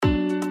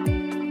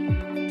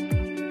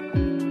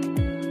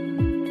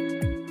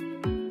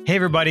Hey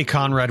everybody,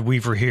 Conrad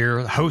Weaver here,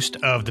 host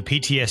of the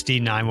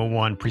PTSD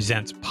 911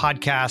 Presents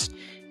podcast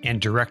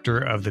and director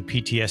of the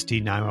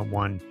PTSD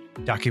 911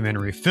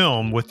 documentary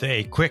film with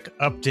a quick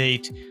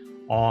update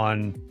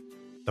on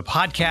the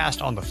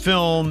podcast, on the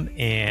film,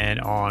 and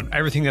on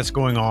everything that's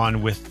going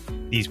on with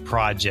these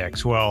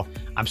projects. Well,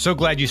 I'm so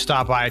glad you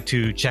stopped by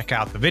to check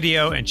out the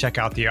video and check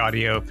out the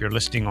audio if you're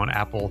listening on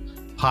Apple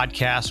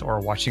Podcasts or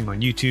watching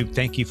on YouTube.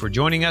 Thank you for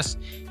joining us.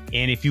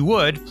 And if you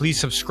would, please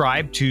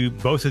subscribe to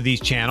both of these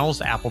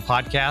channels, Apple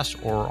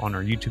Podcasts or on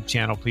our YouTube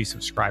channel. Please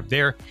subscribe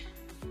there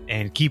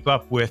and keep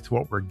up with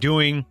what we're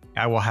doing.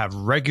 I will have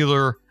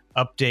regular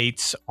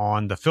updates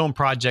on the film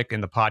project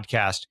and the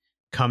podcast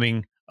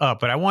coming up.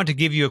 But I want to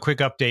give you a quick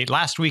update.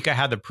 Last week, I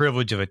had the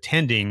privilege of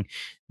attending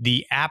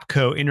the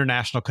APCO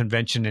International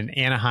Convention in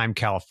Anaheim,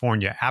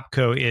 California.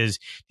 APCO is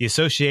the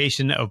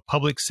Association of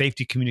Public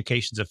Safety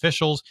Communications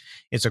Officials.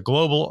 It's a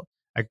global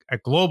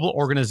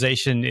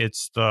organization.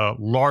 It's the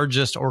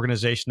largest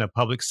organization of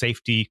public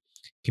safety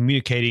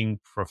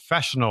communicating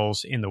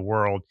professionals in the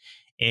world.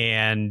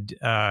 And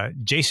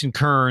Jason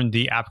Kern,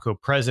 the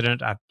APCO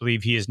president, I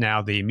believe he is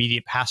now the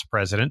immediate past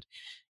president,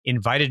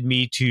 invited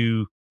me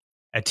to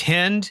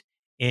attend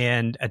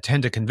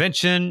a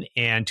convention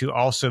and to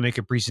also make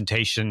a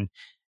presentation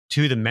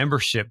to the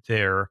membership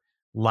there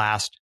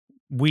last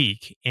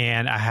week.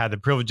 And I had the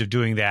privilege of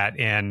doing that.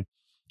 And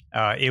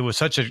it was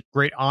such a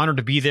great honor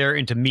to be there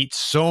and to meet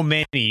so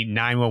many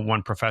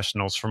 911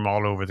 professionals from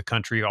all over the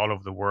country, all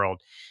over the world.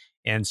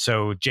 And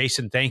so,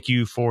 Jason, thank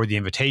you for the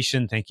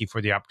invitation. Thank you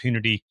for the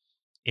opportunity.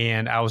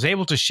 And I was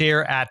able to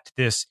share at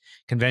this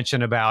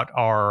convention about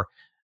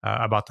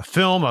the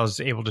film. I was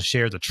able to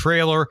share the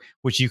trailer,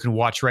 which you can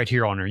watch right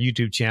here on our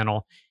YouTube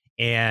channel.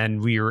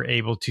 And we were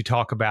able to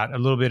talk about a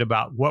little bit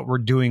about what we're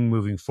doing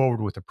moving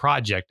forward with the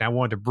project. And I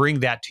wanted to bring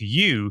that to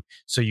you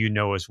so you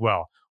know as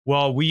well.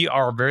 Well, we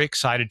are very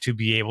excited to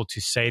be able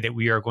to say that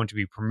we are going to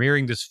be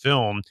premiering this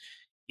film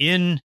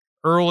in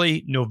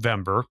early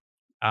November.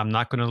 I'm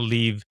not going to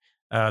leave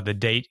the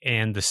date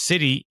and the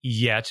city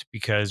yet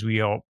because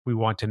we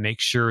want to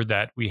make sure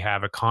that we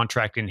have a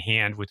contract in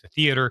hand with the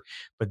theater,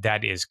 but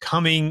that is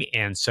coming.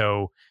 And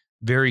so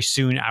very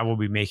soon I will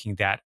be making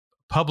that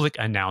public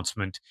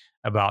announcement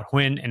about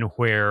when and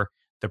where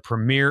the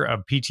premiere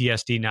of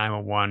PTSD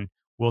 911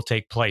 will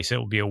take place. It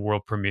will be a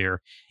world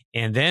premiere.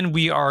 And then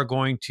we are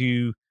going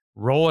to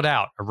roll it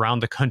out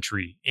around the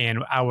country.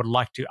 And I would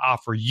like to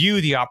offer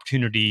you the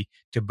opportunity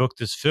to book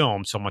this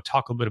film. So I'm going to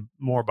talk a little bit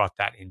more about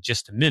that in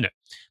just a minute.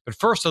 But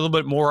first, a little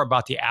bit more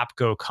about the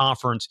APCO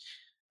conference.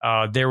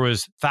 There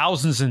was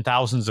thousands and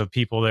thousands of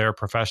people there,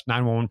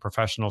 911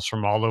 professionals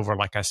from all over,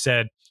 like I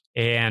said.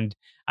 And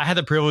I had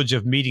the privilege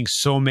of meeting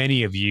so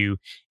many of you.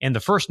 And the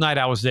first night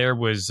I was there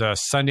was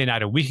Sunday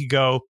night a week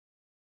ago.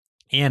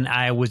 And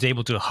I was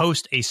able to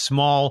host a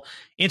small,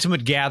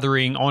 intimate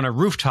gathering on a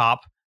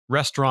rooftop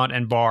restaurant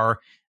and bar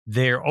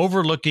there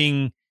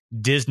overlooking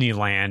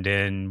Disneyland.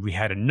 And we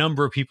had a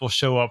number of people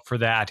show up for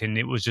that. And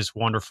it was just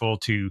wonderful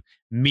to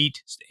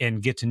meet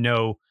and get to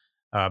know,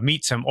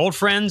 meet some old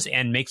friends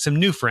and make some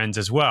new friends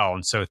as well.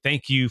 And so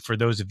thank you for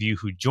those of you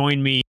who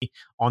joined me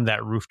on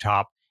that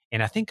rooftop.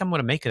 And I think I'm going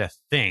to make it a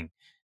thing.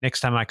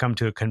 Next time I come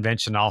to a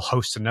convention, I'll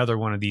host another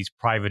one of these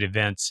private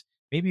events,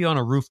 maybe on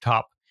a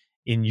rooftop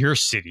in your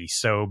city.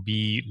 So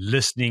be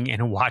listening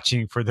and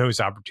watching for those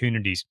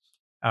opportunities.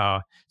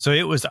 So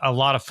it was a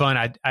lot of fun.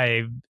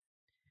 I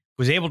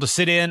was able to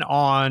sit in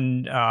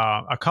on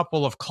a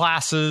couple of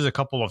classes, a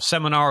couple of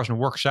seminars and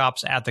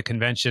workshops at the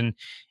convention.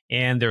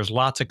 And there's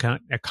lots of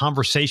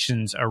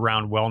conversations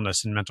around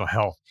wellness and mental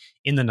health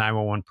in the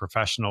 911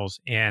 professionals.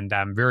 And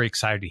I'm very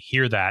excited to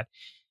hear that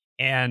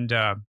and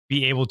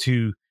be able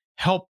to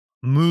help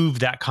move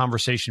that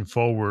conversation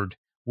forward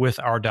with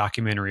our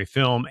documentary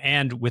film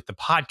and with the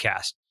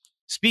podcast.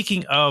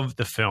 Speaking of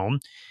the film,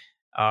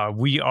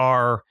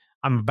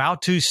 I'm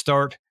about to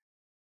start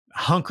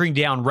hunkering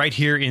down right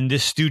here in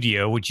this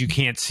studio, which you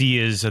can't see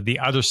is the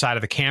other side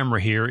of the camera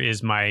here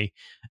is my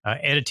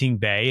editing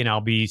bay. And I'll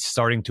be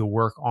starting to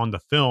work on the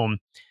film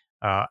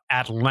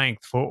at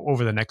length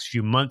over the next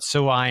few months.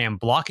 So I am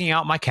blocking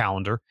out my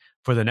calendar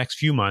for the next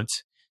few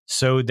months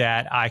so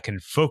that I can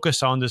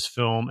focus on this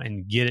film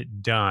and get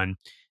it done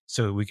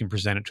so that we can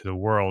present it to the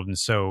world. And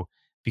so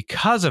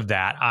because of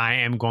that, I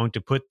am going to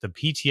put the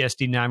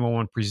PTSD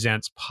 911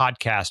 Presents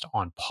podcast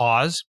on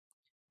pause.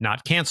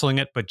 Not canceling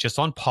it, but just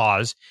on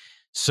pause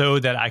so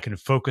that I can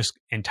focus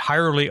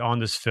entirely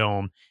on this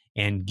film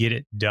and get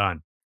it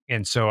done.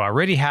 And so I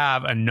already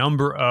have a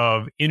number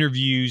of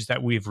interviews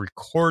that we've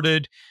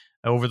recorded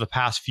over the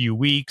past few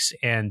weeks,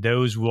 and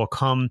those will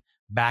come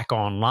back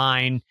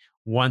online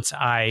once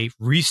I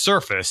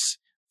resurface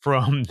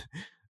from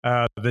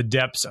the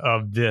depths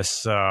of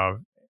this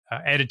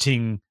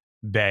editing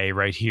bay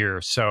right here.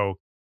 So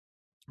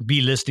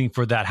be listening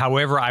for that.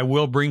 However, I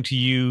will bring to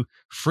you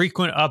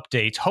frequent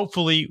updates,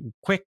 hopefully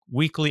quick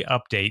weekly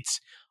updates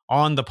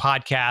on the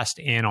podcast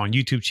and on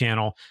YouTube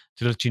channel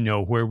to let you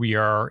know where we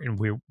are and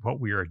what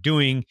we are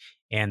doing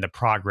and the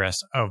progress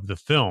of the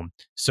film.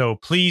 So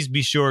please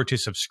be sure to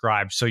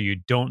subscribe so you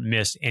don't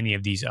miss any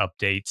of these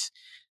updates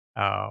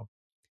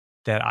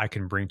that I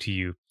can bring to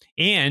you.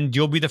 And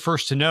you'll be the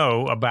first to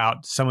know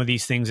about some of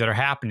these things that are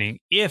happening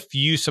if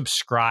you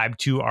subscribe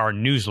to our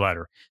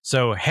newsletter.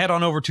 So head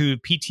on over to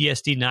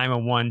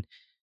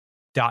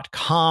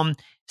ptsd911.com,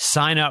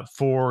 sign up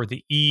for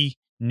the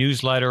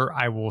e-newsletter.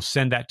 I will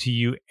send that to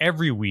you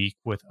every week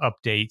with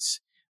updates,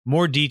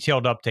 more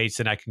detailed updates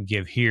than I can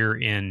give here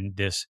in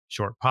this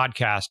short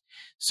podcast.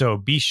 So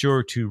be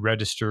sure to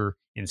register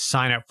and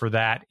sign up for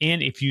that.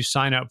 And if you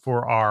sign up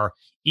for our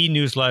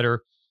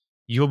e-newsletter,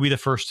 you'll be the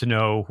first to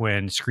know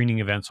when screening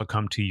events will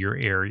come to your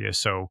area.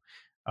 So,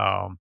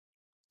 go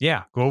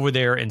over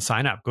there and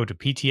sign up. Go to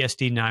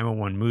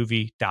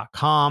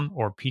ptsd911movie.com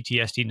or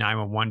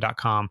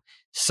ptsd911.com.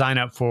 Sign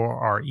up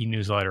for our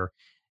e-newsletter.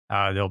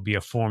 There'll be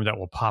a form that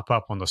will pop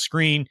up on the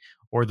screen,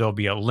 or there'll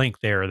be a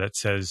link there that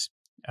says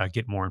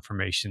get more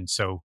information.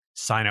 So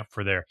sign up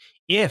for there.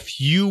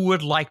 If you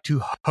would like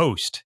to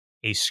host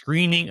a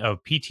screening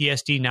of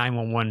PTSD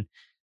 911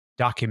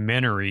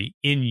 documentary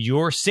in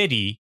your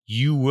city,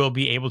 you will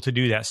be able to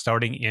do that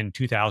starting in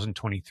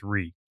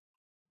 2023.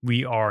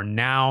 We are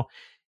now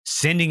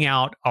sending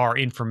out our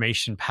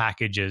information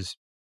packages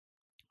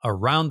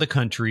around the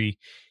country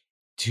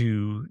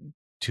to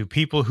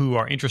people who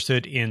are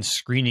interested in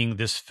screening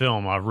this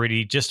film.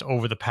 Already, just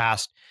over the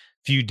past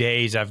few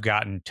days, I've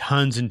gotten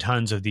tons and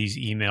tons of these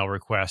email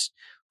requests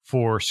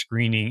for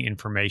screening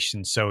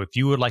information. So if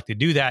you would like to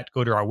do that,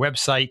 go to our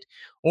website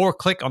or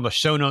click on the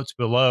show notes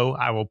below.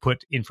 I will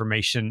put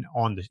information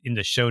in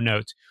the show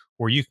notes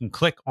where you can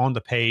click on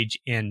the page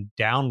and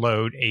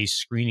download a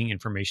screening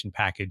information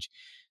package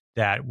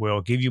that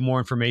will give you more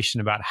information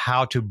about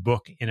how to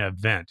book an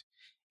event.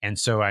 And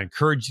so I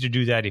encourage you to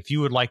do that. If you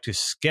would like to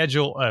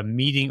schedule a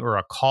meeting or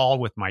a call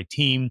with my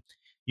team,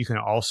 you can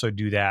also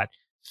do that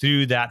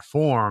through that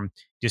form.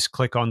 Just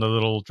click on the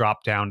little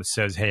drop down that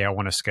says, hey, I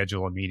want to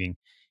schedule a meeting.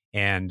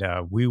 And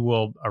we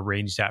will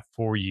arrange that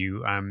for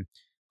you. I'm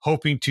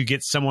hoping to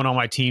get someone on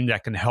my team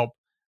that can help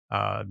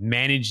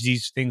manage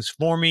these things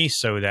for me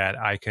so that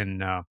I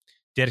can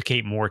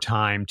dedicate more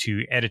time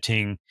to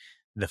editing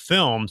the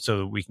film so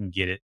that we can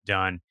get it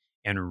done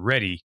and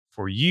ready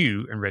for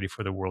you and ready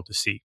for the world to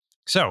see.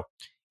 So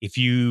if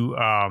you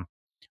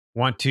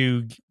want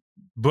to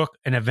book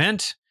an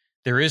event,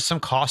 there is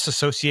some cost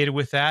associated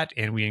with that,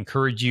 and we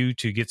encourage you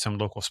to get some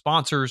local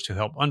sponsors to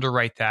help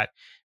underwrite that.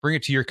 Bring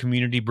it to your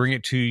community, bring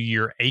it to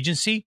your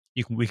agency.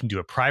 We can do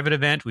a private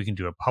event, we can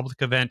do a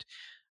public event.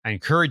 I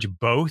encourage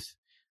both.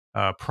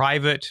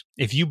 Private,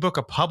 if you book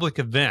a public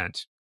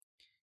event,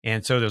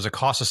 and so there's a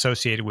cost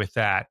associated with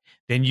that,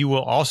 then you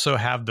will also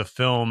have the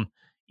film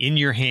in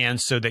your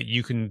hands so that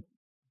you can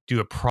do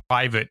a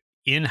private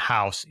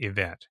in-house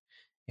event.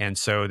 And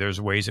so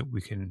there's ways that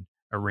we can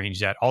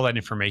arrange that. All that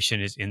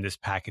information is in this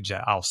package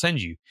that I'll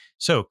send you.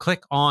 So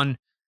click on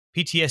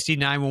PTSD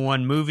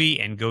 911 movie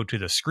and go to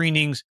the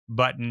screenings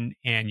button,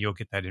 and you'll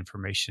get that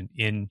information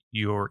in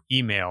your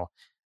email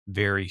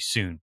very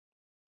soon.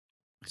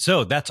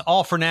 So that's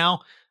all for now.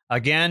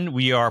 Again,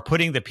 we are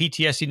putting the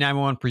PTSD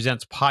 911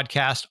 Presents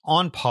podcast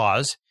on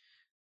pause,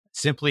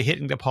 simply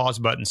hitting the pause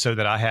button so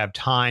that I have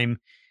time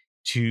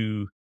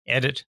to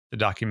edit the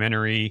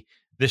documentary.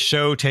 This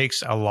show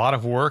takes a lot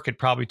of work. It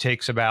probably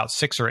takes about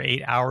 6 or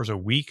 8 hours a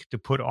week to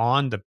put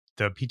on the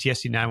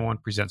PTSD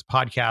 911 Presents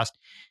podcast.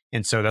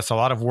 And so that's a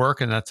lot of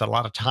work, and that's a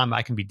lot of time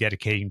I can be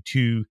dedicating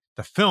to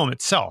the film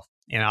itself.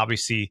 And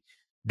obviously,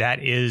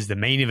 that is the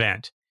main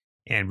event.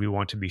 And we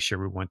want to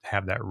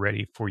have that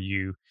ready for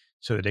you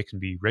so that it can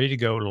be ready to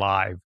go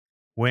live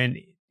when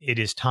it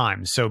is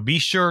time. So be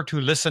sure to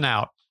listen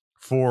out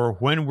for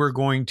when we're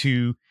going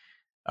to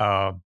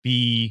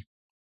be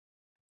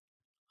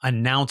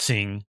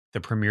announcing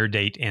the premiere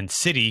date and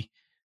city.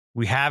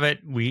 We have it.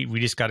 We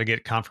just got to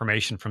get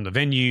confirmation from the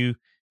venue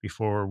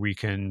before we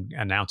can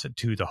announce it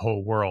to the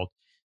whole world.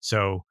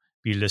 So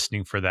be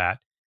listening for that.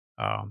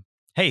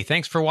 Hey,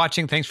 thanks for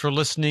watching. Thanks for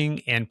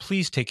listening. And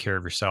please take care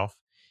of yourself.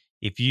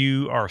 If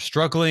you are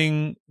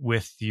struggling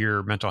with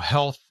your mental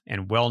health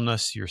and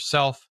wellness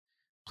yourself,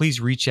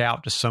 please reach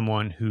out to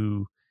someone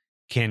who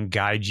can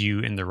guide you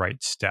in the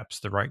right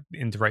steps,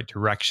 in the right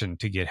direction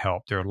to get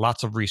help. There are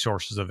lots of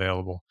resources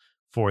available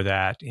for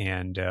that,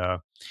 and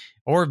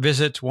or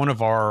visit one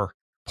of our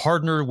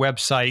partner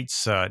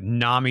websites.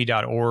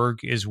 NAMI.org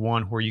is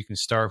one where you can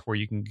start, where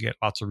you can get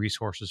lots of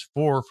resources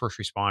for first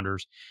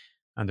responders,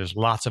 and there's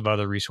lots of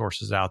other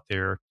resources out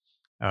there.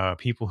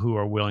 People who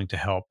are willing to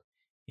help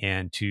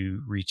and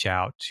to reach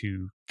out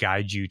to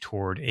guide you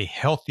toward a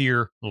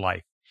healthier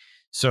life.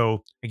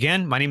 So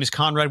again, my name is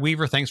Conrad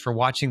Weaver. Thanks for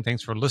watching.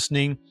 Thanks for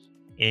listening.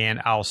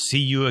 And I'll see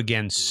you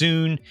again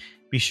soon.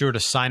 Be sure to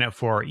sign up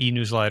for our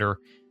e-newsletter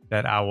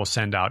that I will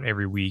send out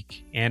every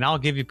week. And I'll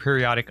give you a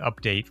periodic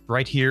update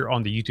right here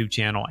on the YouTube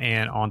channel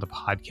and on the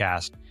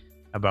podcast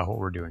about what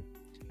we're doing.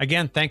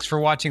 Again, thanks for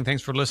watching.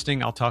 Thanks for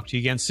listening. I'll talk to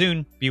you again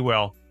soon. Be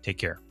well. Take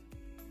care.